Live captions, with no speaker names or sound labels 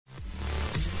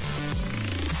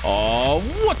Oh,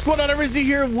 what's going on, everybody?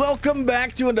 Here, welcome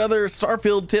back to another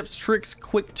Starfield tips, tricks,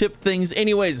 quick tip things.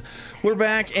 Anyways, we're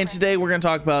back, and today we're going to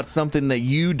talk about something that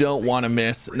you don't want to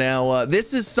miss. Now,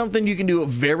 this is something you can do a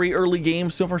very early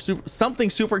game, something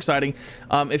super exciting.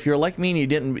 If you're like me and you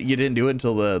didn't do it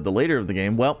until the later of the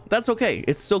game, well, that's okay.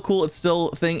 It's still cool. It's still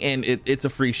a thing, and it's a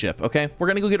free ship. Okay, we're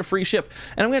gonna go get a free ship,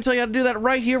 and I'm going to tell you how to do that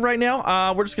right here, right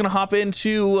now. We're just going to hop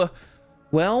into,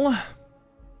 well,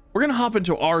 we're going to hop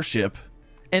into our ship.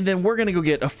 And then we're going to go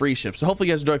get a free ship. So hopefully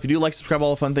you guys enjoy. If you do, like, subscribe, all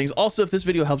the fun things. Also, if this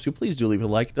video helps you, please do leave a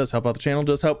like. It does help out the channel. It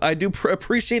does help. I do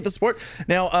appreciate the support.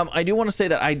 Now, I do want to say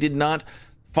that I did not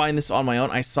find this on my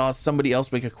own. I saw somebody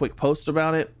else make a quick post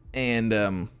about it.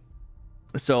 And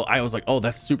so I was like, oh,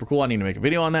 that's super cool. I need to make a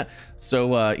video on that.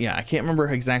 So yeah, I can't remember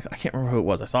exactly. I can't remember who it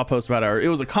was. I saw a post about it, or it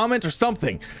was a comment or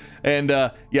something. And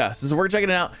yeah, so we're checking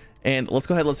it out. And let's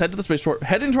go ahead. Let's head to the spaceport.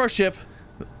 Head into our ship.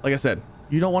 Like I said,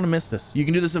 you don't want to miss this. You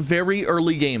can do this a very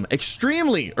early game,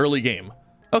 extremely early game.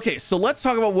 Okay, so let's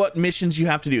talk about what missions you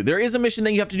have to do. There is a mission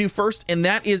that you have to do first, and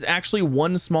that is actually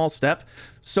one small step.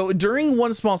 So during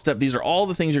one small step, these are all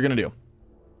the things you're going to do.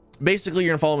 Basically,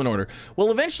 you're going to follow them in order.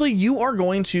 Well, eventually you are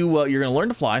going to, you're going to learn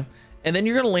to fly, and then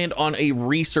you're going to land on a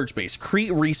research base,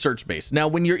 Crete research base. Now,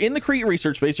 when you're in the Crete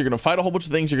research base, you're going to fight a whole bunch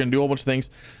of things. You're going to do a whole bunch of things,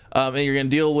 and you're going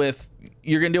to deal with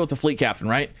the fleet captain,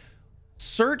 right?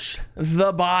 Search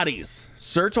the bodies.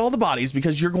 Search all the bodies,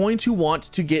 because you're going to want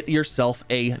to get yourself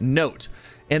a note,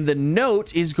 and the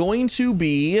note is going to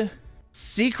be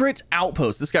secret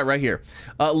outpost. This guy right here.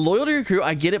 Loyal to your crew.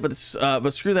 I get it, but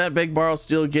screw that. Beg, borrow,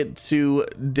 steal, get to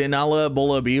Denala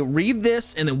Bola B. Read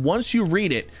this, and then once you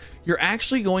read it, you're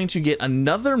actually going to get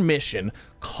another mission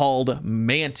called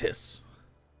Mantis.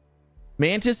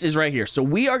 Mantis is right here. So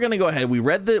we are going to go ahead. We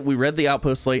read the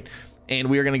outpost slate, and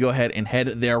we are going to go ahead and head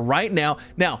there right now.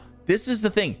 Now, this is the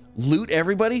thing. Loot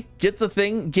everybody. Get the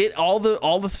thing. Get all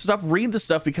the stuff. Read the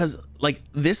stuff, because like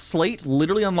this slate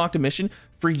literally unlocked a mission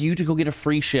for you to go get a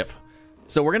free ship.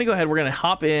 So we're going to go ahead. We're going to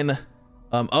hop in.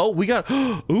 Oh, we got,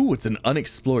 ooh, it's an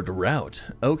unexplored route.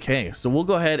 Okay, so we'll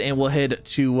go ahead and we'll head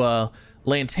to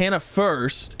Lantana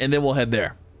first, and then we'll head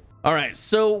there. All right,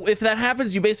 so if that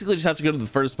happens, you basically just have to go to the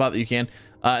first spot that you can.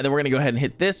 And then we're going to go ahead and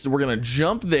hit this. We're going to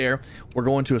jump there. We're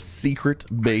going to a secret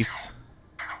base.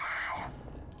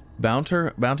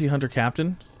 Bounty hunter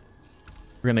captain.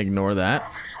 We're going to ignore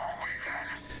that.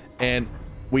 And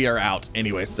we are out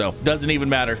anyway, so doesn't even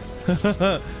matter.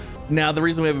 Now, the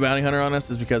reason we have a bounty hunter on us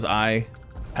is because I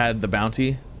had the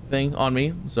bounty thing on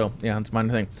me. So yeah, it's my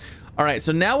thing. All right,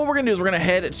 so now what we're gonna do is we're gonna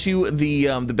head to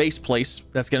the base place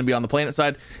that's gonna be on the planet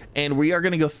side, and we are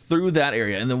gonna go through that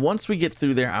area. And then once we get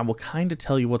through there, I will kind of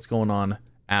tell you what's going on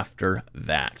after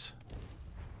that.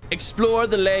 Explore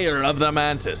the layer of the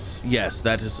Mantis. Yes,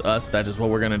 that is us. That is what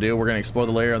we're gonna do. We're gonna explore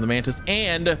the layer of the Mantis,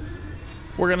 and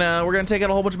we're gonna take out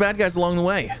a whole bunch of bad guys along the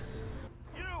way.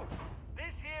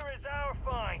 This here is our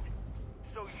find,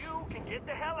 so you can get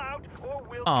the hell out, or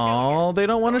we'll. Oh, they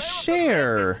don't want to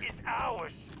share.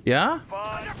 Yeah?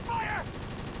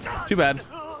 Too bad.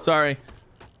 Sorry.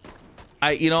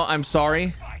 I'm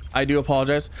sorry. I do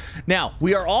apologize. Now,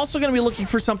 we are also going to be looking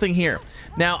for something here.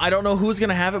 Now, I don't know who's going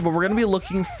to have it, but we're going to be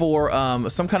looking for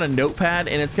some kind of notepad,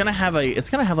 and it's going to have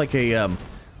like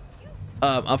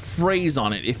a phrase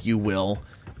on it, if you will.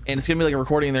 And it's going to be like a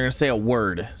recording, and they're going to say a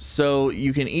word. So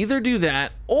you can either do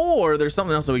that, or there's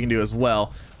something else that we can do as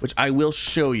well, which I will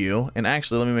show you. And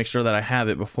actually, let me make sure that I have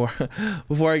it before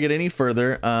I get any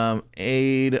further.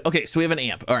 Aid. Okay, so we have an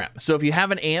amp. All right. So if you have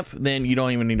an amp, then you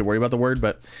don't even need to worry about the word,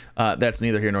 but that's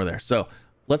neither here nor there. So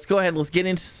let's go ahead. Let's get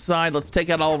inside. Let's take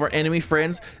out all of our enemy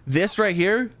friends. This right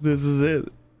here, this is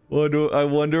it. I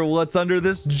wonder what's under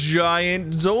this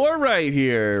giant door right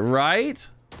here, right?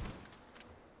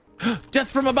 Death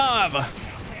from above.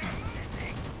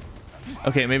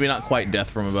 Okay, maybe not quite death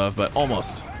from above, but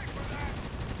almost.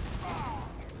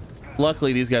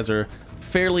 Luckily, these guys are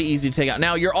fairly easy to take out.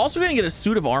 Now, you're also going to get a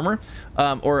suit of armor,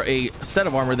 or a set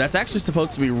of armor that's actually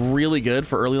supposed to be really good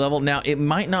for early level. Now, it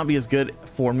might not be as good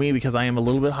for me because I am a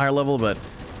little bit higher level, but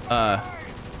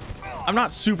I'm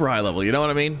not super high level, you know what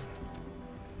I mean?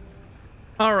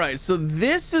 All right, so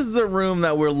this is the room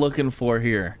that we're looking for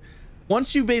here.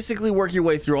 Once you basically work your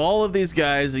way through all of these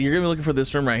guys, you're gonna be looking for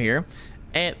this room right here,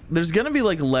 and there's gonna be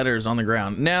like letters on the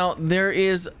ground. Now there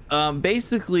is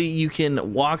basically you have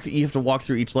to walk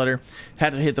through each letter,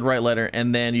 have to hit the right letter,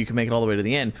 and then you can make it all the way to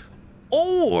the end,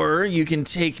 or you can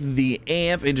take the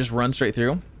amp and just run straight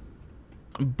through.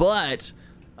 But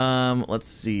let's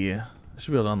see, I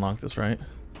should be able to unlock this, right?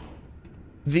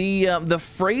 The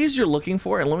phrase you're looking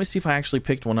for, and let me see if I actually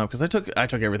picked one up, because I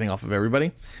took everything off of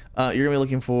everybody. You're gonna be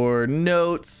looking for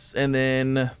notes, and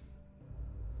then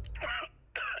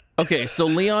Okay, so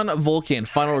Leon Vulcan,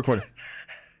 final recording.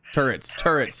 Turrets.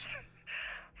 Mom,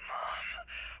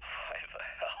 why the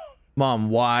hell? Mom,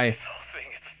 why? This whole thing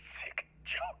is a sick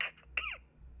joke.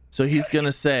 So he's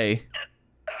gonna say,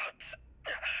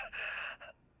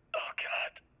 Oh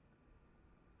God.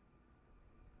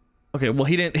 okay, well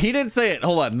he didn't say it.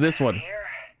 Hold on, this one. I'm here,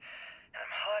 and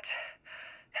I'm hot,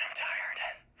 and I'm tired.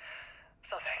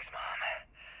 So thanks, Mom.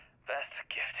 Best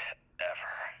gift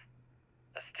ever.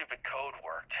 The stupid code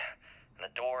worked, and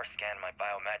the door scanned my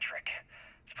biometric.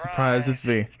 Surprise, it's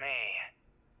me. It's me.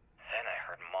 Then I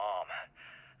heard Mom.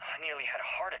 I nearly had a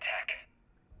heart attack.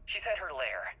 She said her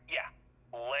lair, yeah,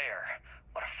 lair,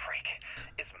 what a freak,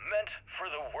 is meant for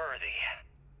the worthy.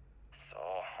 So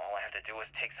all I have to do is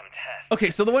take some tests.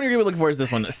 Okay, so the one you're gonna be looking for is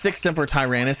this one, Six Semper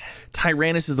Tyrannis.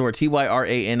 Tyrannus is the word,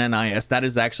 Tyrannis. That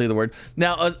is actually the word.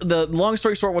 Now, the long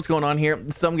story short, what's going on here?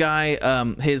 Some guy,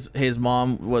 his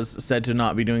mom was said to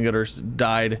not be doing good or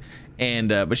died, and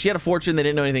but she had a fortune. They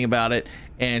didn't know anything about it,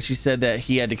 and she said that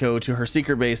he had to go to her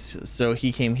secret base. So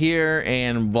he came here,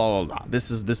 and blah blah blah. This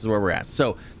is where we're at.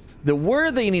 So the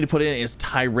word that you need to put in is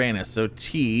Tyrannus. So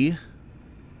T.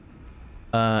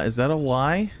 Is that a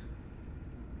Y?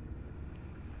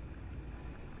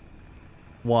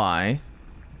 Y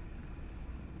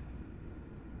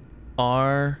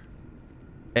R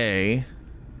A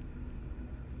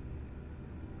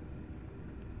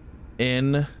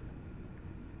N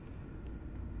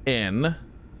N.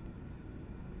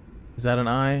 Is that an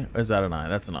I? Or is that an I?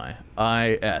 That's an I.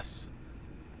 I-S.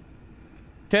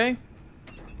 Okay.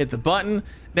 Hit the button.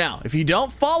 Now, if you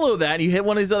don't follow that, you hit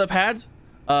one of these other pads,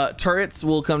 turrets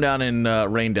will come down and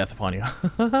rain death upon you.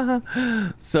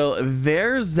 So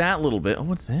there's that little bit. Oh,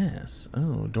 what's this?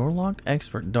 Oh, door locked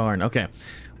expert. Darn. Okay.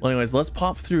 Well, anyways, let's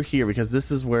pop through here because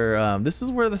this is where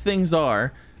the things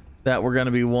are that we're gonna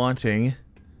be wanting.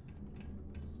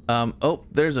 Oh,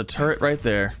 there's a turret right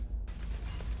there.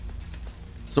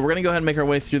 So we're gonna go ahead and make our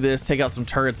way through this, take out some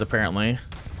turrets apparently.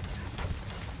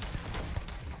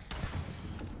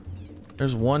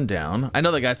 There's one down. I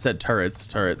know that guy said turrets,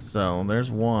 so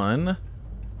there's one.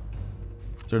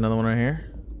 Is there another one right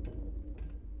here?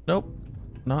 Nope.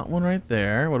 Not one right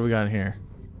there. What do we got in here?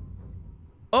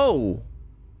 Oh!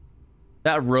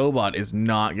 That robot is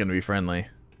not gonna be friendly.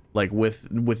 Like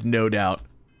with no doubt.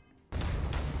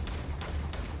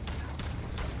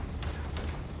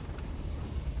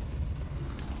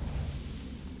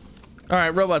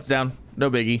 Alright, robot's down. No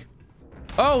biggie.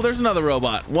 Oh, there's another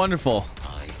robot. Wonderful.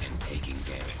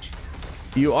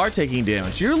 You are taking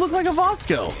damage. You look like a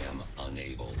Vasco. I am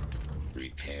unable.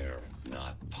 Repair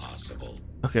not possible.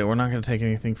 Okay, we're not going to take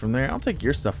anything from there. I'll take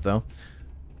your stuff though.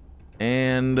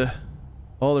 And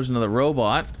oh, there's another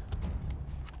robot.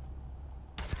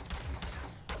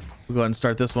 We'll go ahead and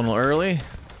start this one a little early.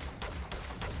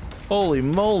 Holy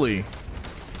moly.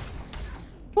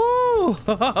 Woo!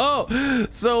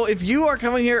 So if you are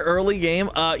coming here early game,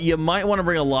 you might want to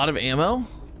bring a lot of ammo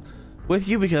with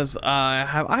you because I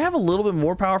have a little bit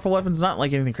more powerful weapons, not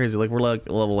like anything crazy, like we're like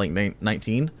level like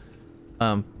 19,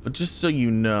 but just so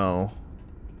you know,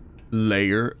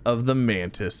 layer of the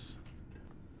mantis.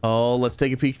 Oh, let's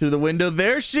take a peek through the window.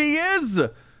 There she is.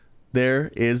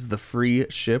 There is the free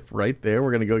ship right there.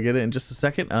 We're gonna go get it in just a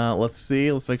second. Let's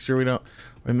see, let's make sure are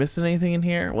we missing anything in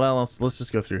here? Well, let's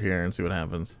just go through here and see what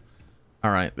happens.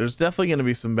 All right, there's definitely gonna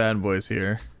be some bad boys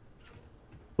here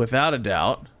without a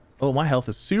doubt. Oh, my health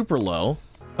is super low.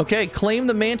 Okay, claim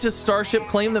the Mantis starship,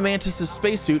 claim the Mantis's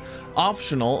spacesuit.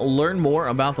 Optional, learn more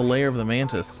about the layer of the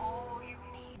Mantis.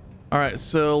 All right,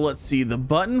 so let's see. The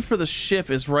button for the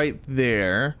ship is right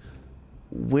there.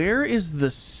 Where is the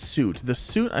suit? The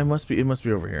suit, it must be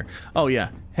over here. Oh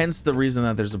yeah, hence the reason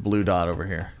that there's a blue dot over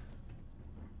here.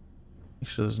 Make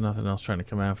sure there's nothing else trying to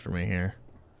come after me here.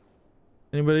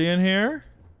 Anybody in here?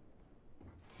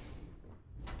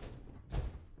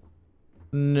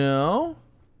 No,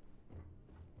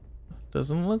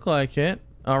 doesn't look like it.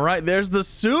 All right, there's the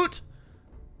suit.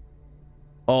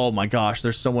 Oh my gosh,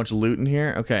 there's so much loot in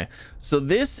here. Okay, so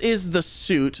this is the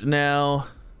suit now.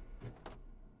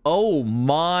 Oh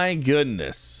my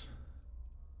goodness.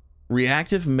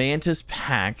 Reactive mantis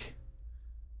pack,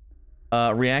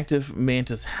 reactive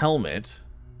mantis helmet.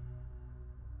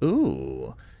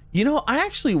 Ooh, you know, I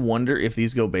actually wonder if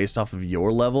these go based off of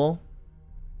your level.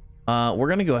 We're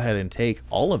gonna go ahead and take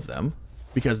all of them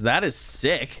because that is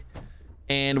sick,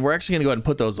 and we're actually gonna go ahead and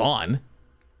put those on.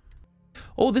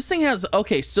 Oh, this thing has,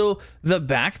 okay, so the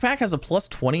backpack has a plus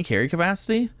 20 carry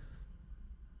capacity,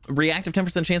 reactive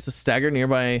 10% chance to stagger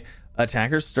nearby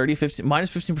attackers, sturdy 15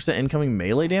 minus 15% incoming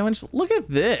melee damage. Look at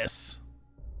this.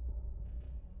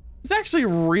 It's actually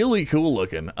really cool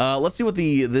looking. Let's see what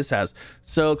this has.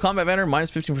 So combat banner,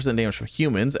 minus 15% damage from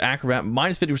humans. Acrobat,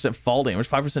 minus 50% fall damage,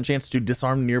 5% chance to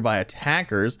disarm nearby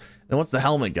attackers. Then what's the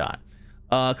helmet got?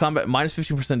 Combat, minus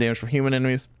 15% damage from human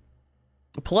enemies.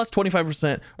 Plus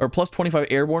 25% or plus 25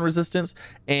 airborne resistance,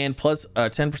 and plus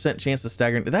 10% chance to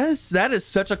stagger. That is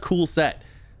such a cool set.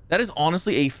 That is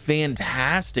honestly a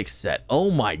fantastic set.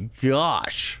 Oh my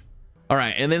gosh. All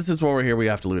right, and this is where we're here. We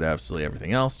have to loot absolutely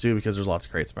everything else too, because there's lots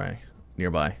of crates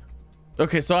nearby.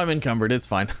 Okay, so I'm encumbered. It's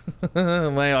fine.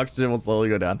 My oxygen will slowly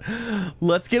go down.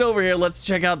 Let's get over here. Let's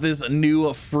check out this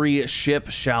new free ship,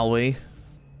 shall we?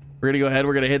 We're gonna go ahead.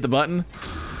 We're gonna hit the button.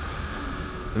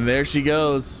 And there she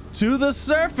goes to the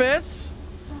surface.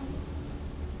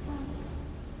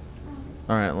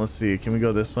 All right, let's see. Can we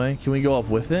go this way? Can we go up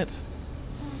with it?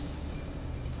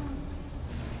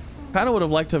 Kind of would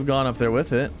have liked to have gone up there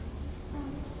with it.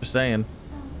 Just saying.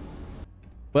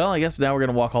 Well, I guess now we're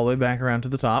gonna walk all the way back around to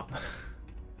the top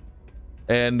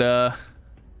and go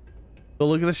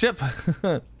look at the ship.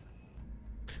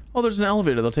 Oh, there's an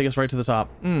elevator. They'll take us right to the top.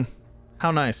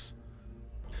 How nice.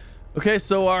 Okay,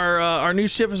 so our new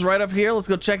ship is right up here. Let's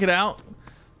go check it out.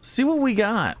 See what we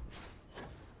got.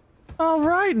 All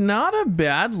right, not a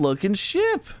bad looking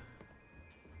ship.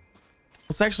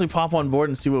 Let's actually pop on board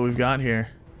and see what we've got here.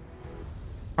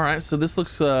 All right, so this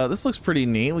looks pretty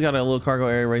neat. We got a little cargo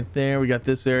area right there. We got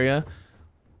this area.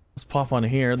 Let's pop on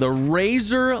here. The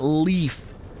Razor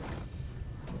Leaf.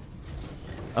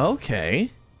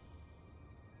 Okay.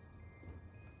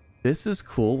 This is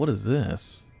cool. What is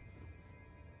this?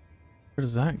 Where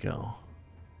does that go?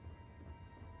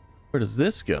 Where does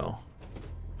this go?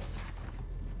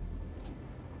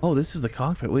 Oh, this is the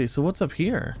cockpit. Wait, so what's up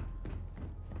here?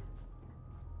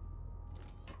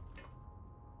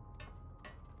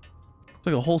 It's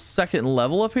like a whole second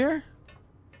level up here.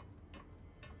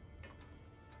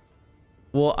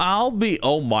 Well,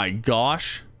 oh my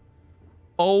gosh.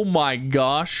 Oh my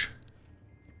gosh.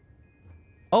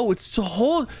 Oh, it's to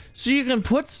hold, so you can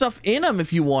put stuff in them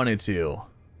if you wanted to.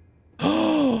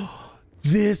 Oh,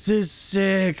 this is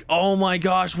sick. Oh my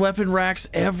gosh, weapon racks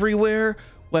everywhere.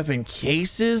 Weapon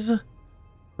cases.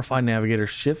 Refined navigator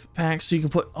ship pack, so you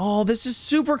can put, oh, this is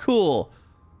super cool.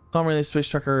 Common space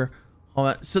trucker.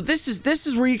 So this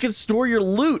is where you can store your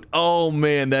loot. Oh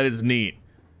man, that is neat.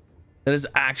 That is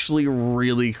actually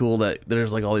really cool that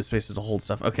there's like all these spaces to hold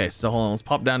stuff. Okay, so hold on, let's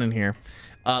pop down in here.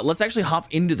 Let's actually hop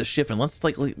into the ship and let's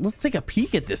take a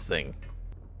peek at this thing.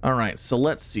 All right, so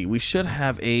let's see. We should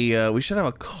have a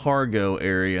cargo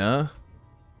area.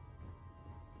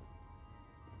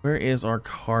 Where is our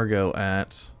cargo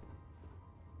at?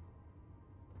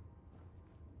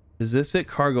 Is this it?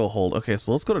 Cargo hold. Okay,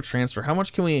 so let's go to transfer. How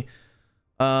much can we?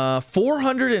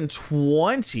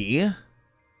 420.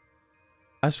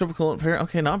 Astropical pair.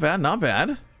 Okay, not bad, not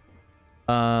bad.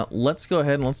 Let's go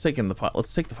ahead and let's take the pilot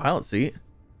seat.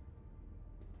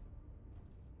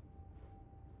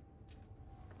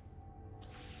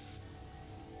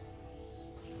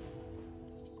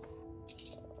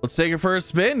 Let's take her for a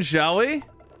spin, shall we?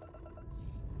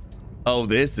 Oh,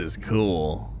 this is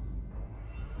cool.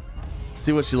 Let's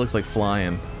see what she looks like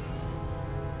flying.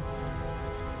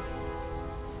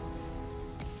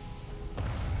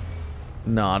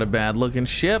 Not a bad looking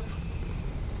ship.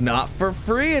 Not for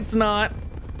free, it's not.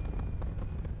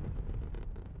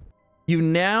 You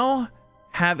now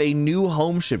have a new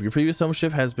home ship. Your previous home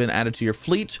ship has been added to your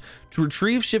fleet. To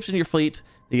retrieve ships in your fleet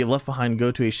that you have left behind,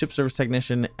 go to a ship service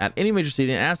technician at any major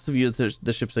city and ask to view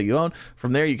the ships that you own.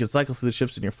 From there, you can cycle through the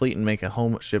ships in your fleet and make a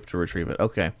home ship to retrieve it.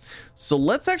 Okay, so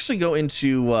let's actually go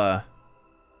into let's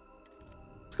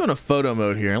go into photo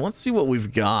mode here and let's see what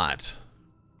we've got.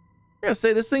 I gotta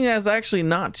say, this thing is actually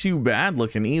not too bad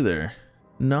looking either.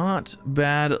 Not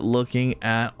bad looking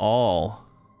at all.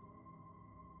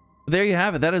 There you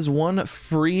have it. That is one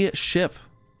free ship.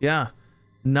 Yeah,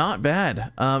 not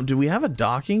bad. Do we have a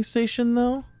docking station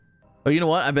though? Oh, you know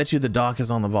what? I bet you the dock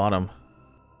is on the bottom.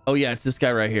 Oh yeah, it's this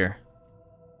guy right here.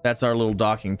 That's our little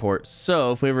docking port.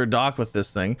 So if we ever dock with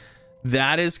this thing,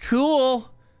 that is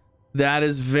cool. That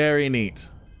is very neat.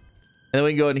 And then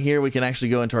we can go in here, we can actually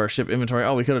go into our ship inventory.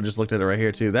 Oh, we could have just looked at it right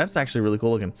here too. That's actually really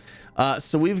cool looking.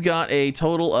 So we've got a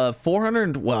total of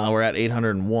 400, well, we're at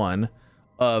 801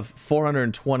 of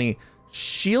 420.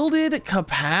 Shielded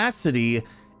capacity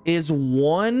is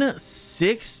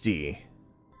 160.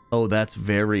 Oh, that's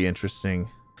very interesting.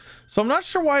 So I'm not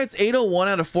sure why it's 801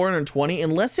 out of 420,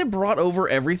 unless it brought over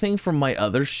everything from my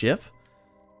other ship.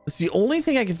 It's the only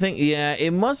thing I can think. Yeah,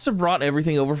 it must have brought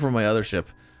everything over from my other ship,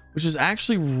 which is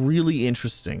actually really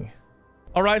interesting.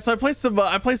 All right, so I placed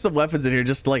some weapons in here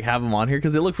just to like have them on here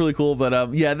because they look really cool.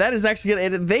 But yeah, that is actually gonna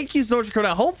end it. Thank you so much for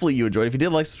coming out. Hopefully you enjoyed. If you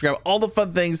did, like, subscribe, all the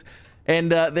fun things.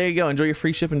 And there you go. Enjoy your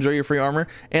free ship, enjoy your free armor,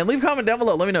 and leave a comment down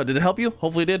below. Let me know, did it help you?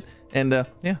 Hopefully it did. And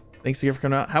yeah, thanks again for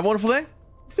coming out. Have a wonderful day.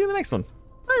 See you in the next one.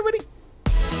 Bye everybody.